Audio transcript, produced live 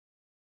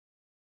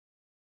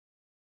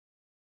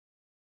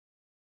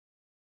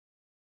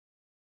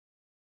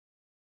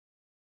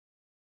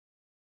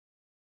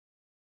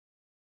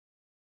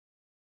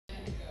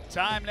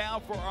Time now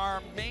for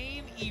our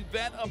main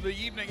event of the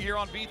evening here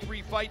on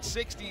V3 Fight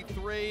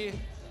 63.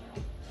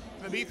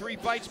 The V3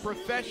 Fights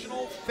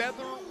Professional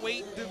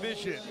Featherweight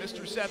Division.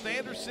 Mr. Seth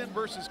Anderson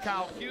versus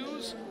Kyle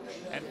Hughes.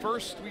 And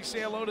first we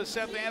say hello to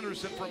Seth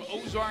Anderson from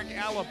Ozark,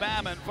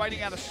 Alabama, and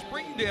fighting out of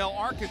Springdale,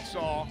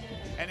 Arkansas.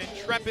 An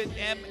intrepid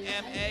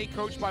MMA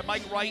coached by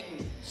Mike Wright,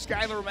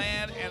 Skylar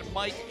Mann, and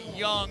Mike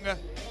Young.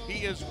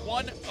 He is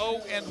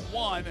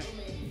 1-0-1,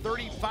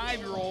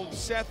 35-year-old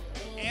Seth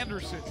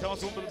Anderson. Tell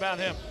us a little bit about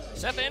him.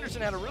 Seth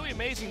Anderson had a really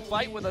amazing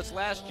fight with us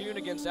last June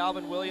against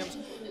Alvin Williams.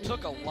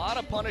 Took a lot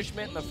of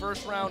punishment in the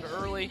first round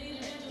early.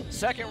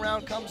 Second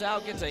round comes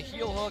out, gets a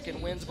heel hook,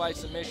 and wins by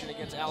submission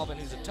against Alvin,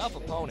 who's a tough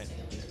opponent.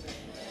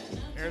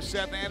 Here's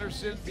Seth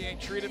Anderson being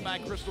treated by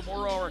Crystal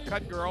Morrow, our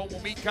cut girl. We'll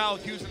meet Kyle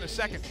Hughes in a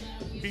second.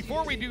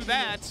 Before we do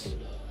that,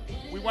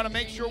 we want to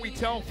make sure we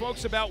tell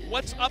folks about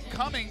what's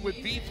upcoming with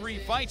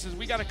V3 Fights, as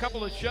we got a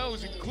couple of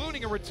shows,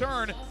 including a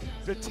return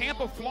to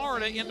Tampa,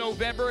 Florida in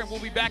November, and we'll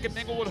be back at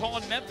Minglewood Hall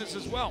in Memphis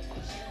as well.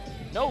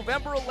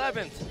 November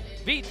 11th,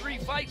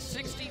 V3 Fights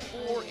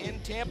 64 in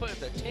Tampa at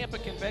the Tampa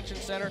Convention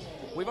Center.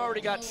 We've already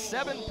got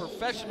 7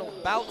 professional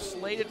bouts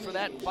slated for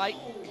that fight.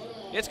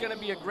 It's going to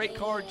be a great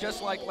card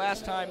just like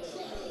last time.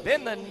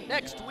 Then the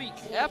next week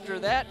after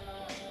that,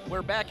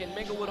 we're back in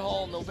Minglewood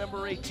Hall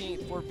November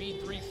 18th for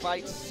V3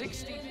 Fights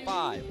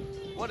 65.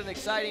 What an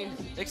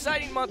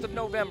exciting month of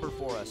November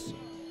for us.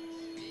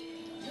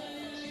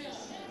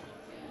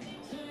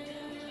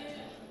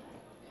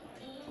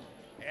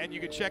 And you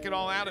can check it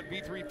all out at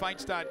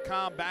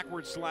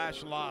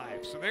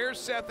v3fights.com/live. So there's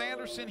Seth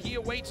Anderson. He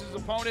awaits his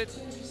opponent.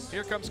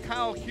 Here comes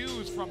Kyle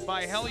Hughes from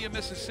Byhalia,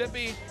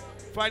 Mississippi,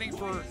 fighting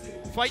for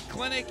Fight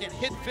Clinic and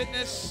Hit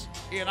Fitness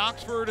in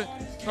Oxford,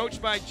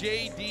 coached by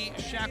J.D.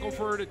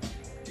 Shackelford,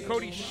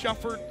 Cody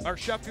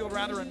Sheffield,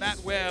 and Matt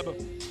Webb,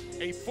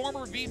 a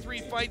former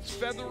V3 Fights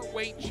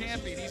featherweight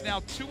champion. He's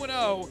now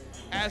 2-0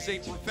 as a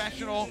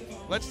professional.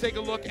 Let's take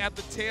a look at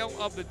the tail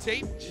of the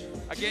tape.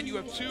 Again, you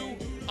have 2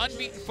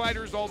 unbeaten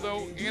fighters,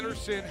 although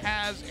Anderson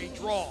has a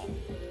draw.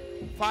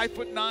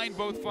 5'9",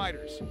 both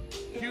fighters.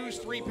 Hughes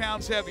 3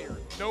 pounds heavier,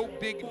 no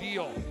big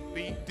deal.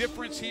 The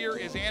difference here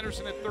is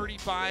Anderson at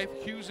 35,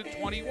 Hughes at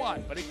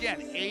 21. But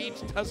again,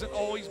 age doesn't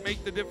always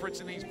make the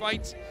difference in these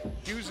fights.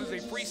 Hughes is a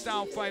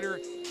freestyle fighter,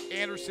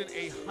 Anderson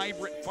a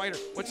hybrid fighter.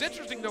 What's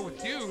interesting though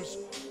with Hughes,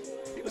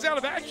 he was out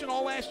of action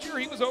all last year.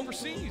 He was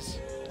overseas.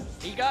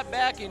 He got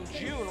back in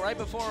June, right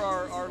before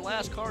our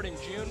last card in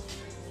June.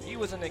 He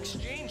was an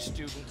exchange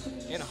student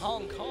in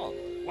Hong Kong.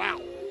 Wow.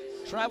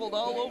 Traveled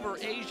all over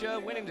Asia,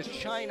 went into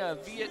China,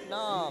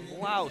 Vietnam,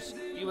 Laos.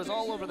 He was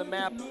all over the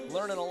map,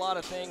 learning a lot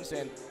of things,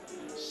 and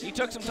he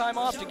took some time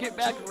off to get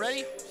back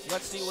ready.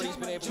 Let's see what he's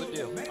been able to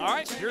do. All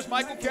right, here's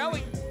Michael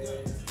Kelly.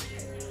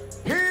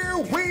 Here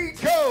we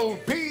go,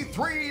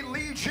 V3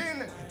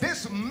 Legion.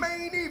 This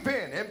main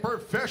event and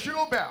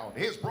professional bout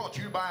is brought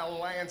to you by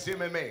Alliance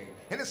MMA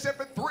and is set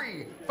for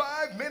 3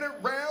 5-minute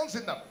rounds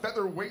in the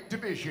featherweight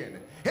division.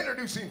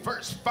 Introducing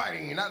first,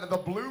 fighting out of the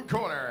blue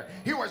corner.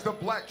 He wears the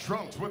black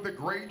trunks with the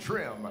gray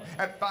trim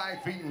at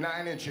 5 feet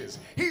 9 inches.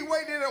 He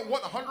weighed in at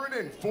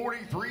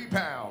 143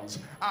 pounds.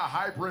 A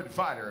hybrid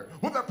fighter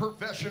with a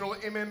professional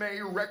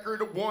MMA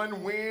record,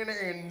 1 win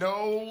and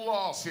no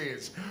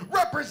losses.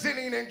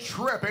 Representing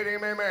intrepid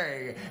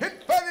MMA and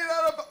fighting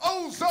out of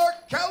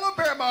Ozark,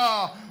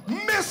 Alabama,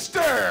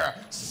 Mr.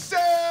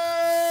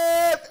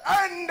 Seth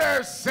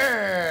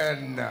Anderson.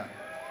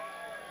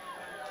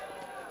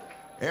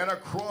 And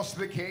across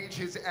the cage,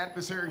 his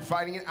adversary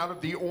fighting out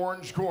of the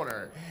orange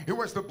corner. He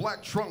wears the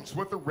black trunks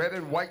with the red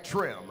and white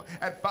trim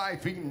at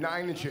 5 feet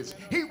 9 inches.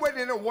 He weighed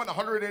in at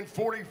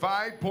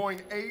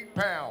 145.8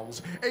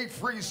 pounds. A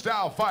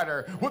freestyle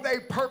fighter with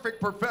a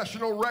perfect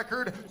professional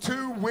record,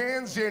 2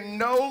 wins and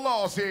no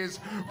losses.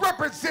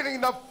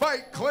 Representing the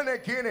Fight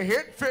Clinic in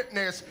Hit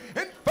Fitness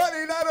and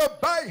fighting out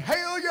of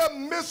Byhalia,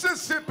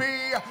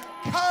 Mississippi,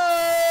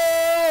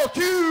 Kyle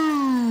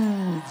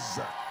Hughes.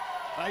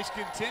 Nice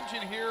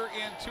contingent here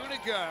in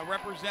Tunica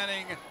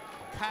representing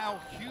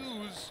Kyle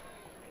Hughes.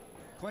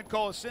 Clint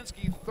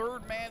Kolosinski,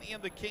 3rd man in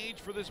the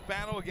cage for this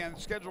battle, again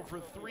scheduled for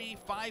 3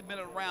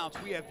 5-minute rounds.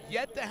 We have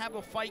yet to have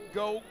a fight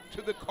go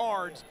to the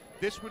cards.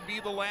 This would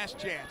be the last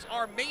chance.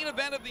 Our main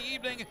event of the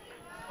evening,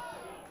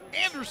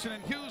 Anderson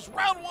and Hughes,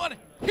 round 1.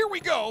 Here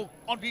we go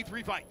on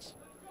V3 Fights.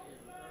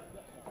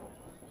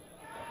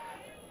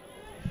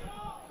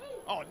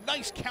 Oh,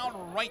 nice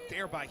counter right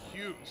there by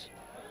Hughes.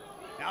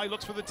 Now he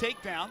looks for the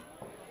takedown.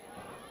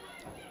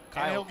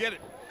 And he'll get it.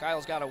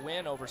 Kyle's got a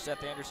win over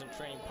Seth Anderson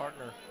training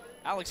partner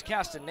Alex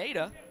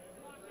Castaneda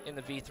in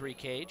the V3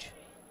 cage.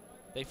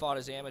 They fought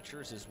as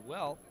amateurs as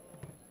well.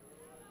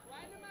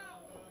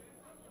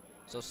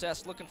 So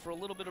Seth's looking for a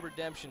little bit of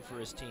redemption for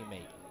his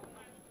teammate.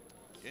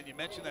 And you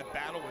mentioned that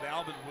battle with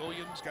Alvin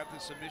Williams, got the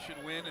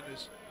submission win in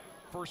his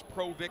first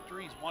pro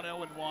victory. He's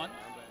 1-0-1.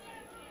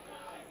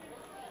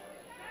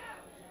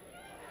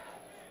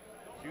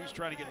 Hughes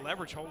trying to get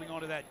leverage, holding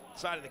onto that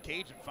side of the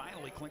cage, and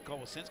finally Clint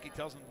Kolosinski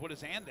tells him to put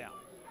his hand down.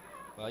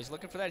 Well, he's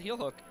looking for that heel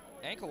hook,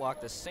 ankle lock,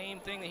 the same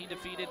thing that he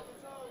defeated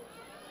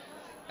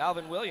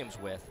Alvin Williams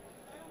with.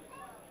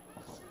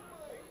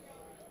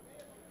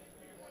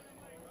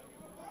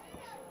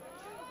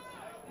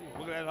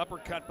 Look at that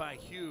uppercut by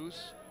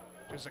Hughes.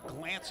 Just a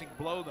glancing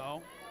blow,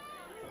 though.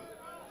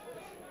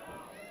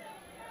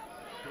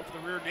 Go for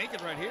the rear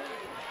naked right here.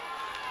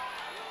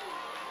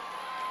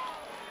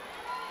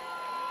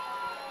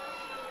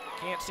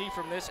 Can't see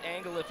from this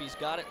angle if he's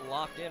got it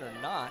locked in or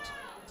not.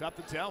 Tough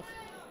to tell.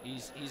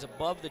 He's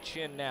above the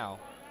chin now.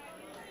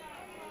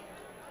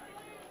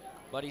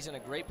 But he's in a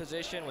great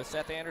position with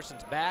Seth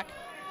Anderson's back.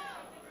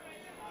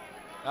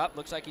 Up,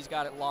 looks like he's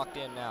got it locked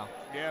in now.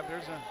 Yeah,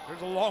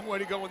 there's a long way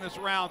to go in this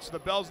round, so the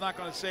bell's not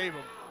going to save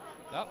him.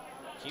 Up,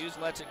 Hughes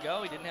lets it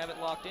go. He didn't have it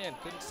locked in.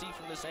 Couldn't see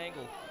from this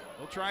angle.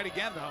 We'll try it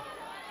again, though.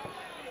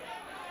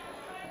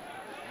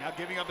 Now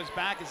giving up his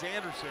back is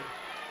Anderson.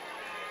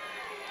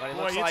 But it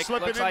Boy, looks it's like,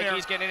 slipping in there.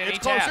 he's getting in. It's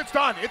close. It's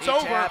done. It's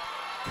over. Tapped.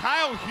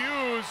 Kyle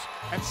Hughes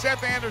and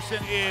Seth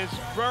Anderson is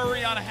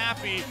very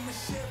unhappy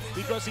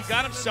because he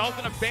got himself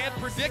in a bad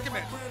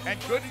predicament. And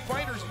good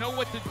fighters know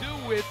what to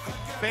do with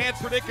bad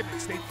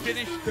predicaments. They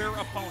finish their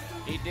opponent.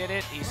 He did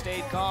it. He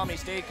stayed calm. He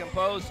stayed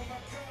composed.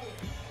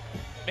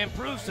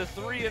 Improves to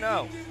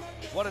 3-0.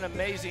 What an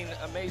amazing,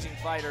 amazing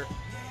fighter.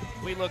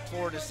 We look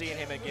forward to seeing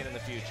him again in the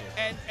future.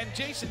 And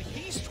Jason,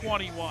 he's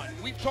 21.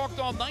 We've talked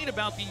all night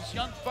about these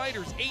young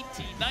fighters, 18,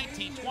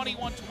 19,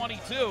 21,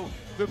 22.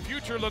 The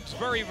future looks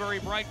very, very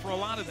bright for a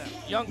lot of them.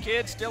 Young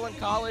kids still in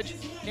college.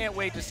 Can't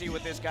wait to see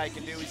what this guy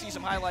can do. We see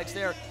some highlights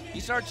there.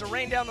 He starts to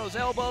rain down those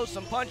elbows,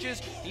 some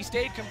punches. He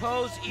stayed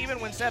composed even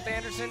when Seth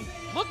Anderson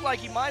looked like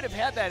he might have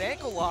had that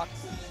ankle lock,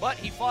 but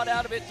he fought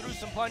out of it, threw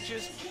some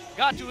punches,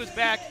 got to his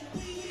back,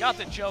 got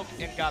the choke,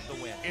 and got the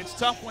win. It's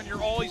tough when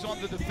you're always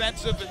on the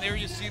defensive, and there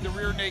you see the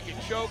rear naked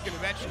choke, and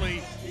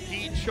eventually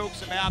he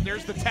chokes him out.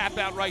 There's the tap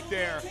out right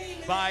there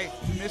by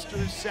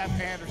Mr. Seth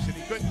Anderson.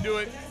 He couldn't do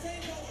it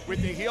with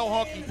the heel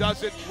hook. He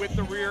does it with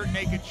the rear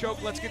naked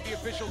choke. Let's get the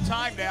official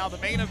time now. The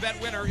main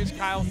event winner is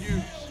Kyle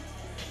Hughes.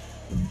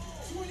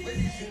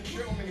 Ladies and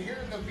gentlemen, here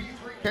in the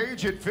V3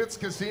 cage at Fitz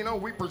Casino,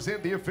 we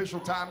present the official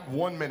time,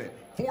 1 minute,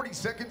 40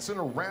 seconds in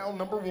a round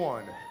number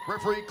 1.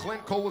 Referee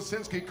Clint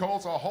Kolosinski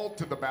calls a halt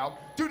to the bout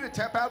due to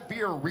tap out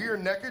via rear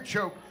naked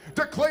choke,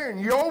 declaring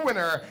your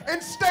winner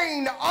and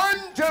staying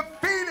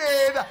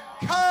undefeated,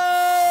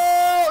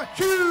 Kyle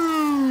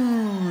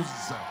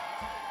Hughes.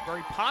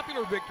 Very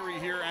popular victory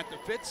here at the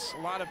Fitz.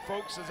 A lot of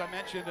folks, as I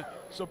mentioned,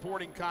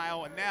 supporting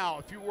Kyle. And now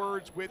a few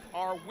words with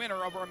our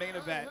winner of our main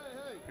event.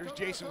 Here's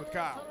Jason with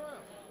Kyle.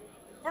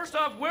 First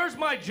off, where's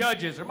my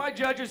judges? Are my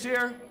judges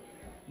here?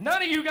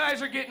 None of you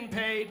guys are getting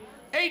paid.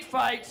 8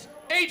 fights,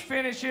 8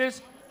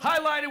 finishes,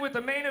 highlighted with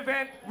the main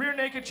event, rear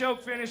naked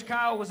choke finish.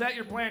 Kyle, was that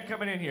your plan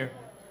coming in here?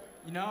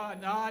 You know,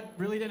 no, I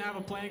really didn't have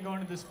a plan going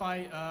to this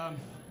fight. I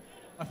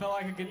felt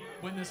like I could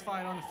win this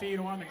fight on the feet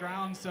or on the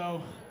ground,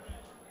 so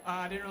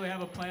I didn't really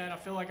have a plan. I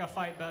feel like I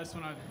fight best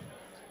when I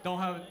don't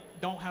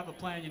have a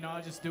plan. You know,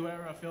 I just do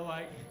whatever I feel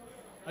like.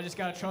 I just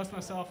gotta trust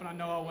myself, and I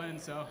know I'll win.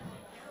 So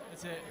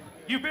that's it.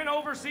 You've been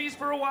overseas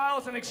for a while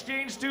as an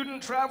exchange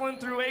student traveling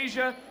through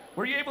Asia.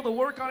 Were you able to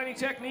work on any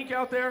technique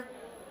out there?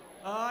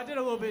 I did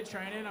a little bit of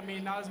training. I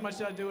mean, not as much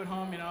as I do at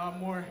home. You know, I'm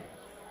more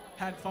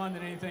had fun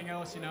than anything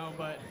else. You know,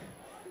 but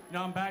you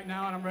know, I'm back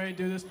now and I'm ready to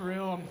do this for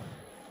real.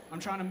 I'm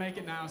trying to make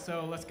it now.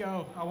 So let's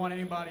go. I want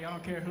anybody. I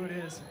don't care who it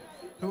is,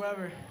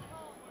 whoever.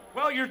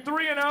 Well, you're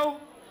 3-0.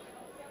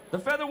 The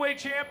featherweight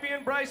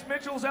champion Bryce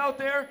Mitchell's out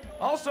there.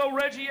 Also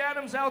Reggie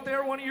Adams out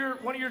there, one of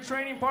your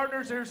training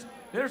partners.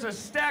 There's a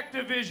stacked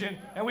division,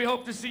 and we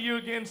hope to see you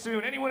again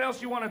soon. Anyone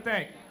else you want to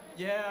thank?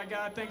 Yeah, I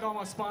gotta thank all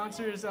my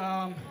sponsors.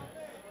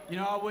 You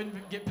know, I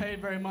wouldn't get paid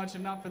very much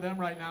if not for them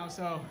right now.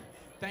 So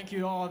thank you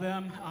to all of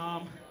them.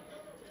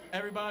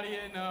 Everybody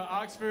in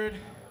Oxford,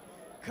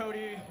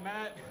 Cody,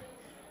 Matt,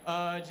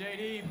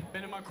 JD,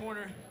 been in my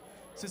corner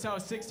since I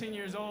was 16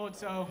 years old.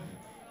 So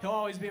he'll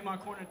always be in my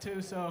corner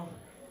too. So.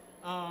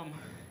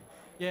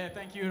 Yeah,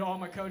 thank you to all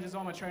my coaches,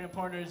 all my training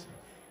partners,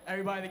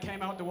 everybody that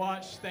came out to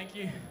watch. Thank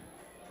you.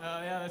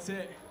 Yeah, that's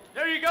it.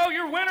 There you go,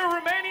 your winner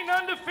remaining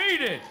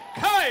undefeated,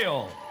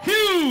 Kyle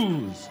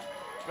Hughes.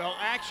 Well,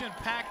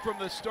 action-packed from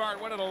the start.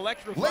 What an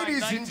electrifying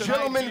Ladies night and tonight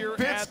gentlemen, here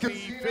Fitz at the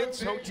Casino.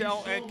 Fitz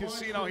Hotel and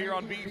Casino here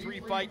on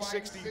V3 Fight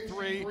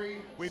 63.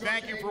 We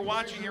thank you for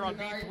watching here on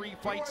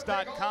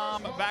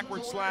V3Fights.com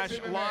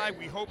 /live.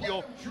 We hope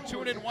you'll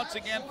tune in once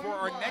again for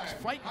our next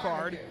fight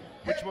card,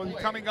 which will be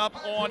coming up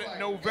on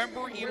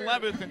November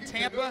 11th in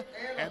Tampa,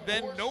 and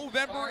then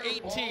November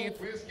 18th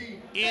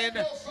in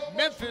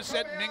Memphis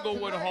at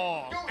Minglewood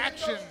Hall.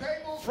 Action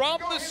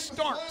from the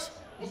start.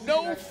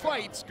 No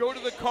fights go to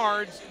the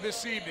cards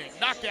this evening.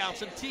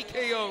 Knockouts and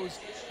TKOs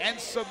and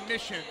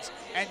submissions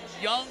and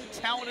young,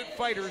 talented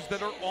fighters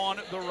that are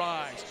on the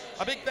rise.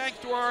 A big thanks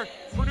to our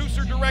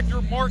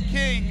producer-director, Mark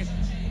King,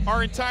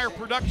 our entire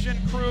production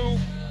crew,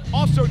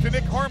 also to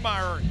Nick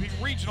Harmeyer,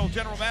 the Regional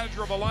General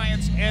Manager of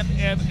Alliance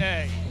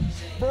MMA.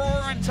 For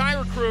our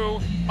entire crew,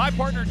 my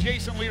partner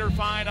Jason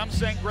Lederfine,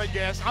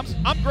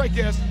 I'm Greg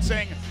Guest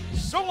saying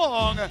so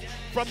long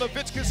from the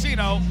Fitz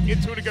Casino in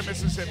Tunica,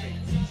 Mississippi.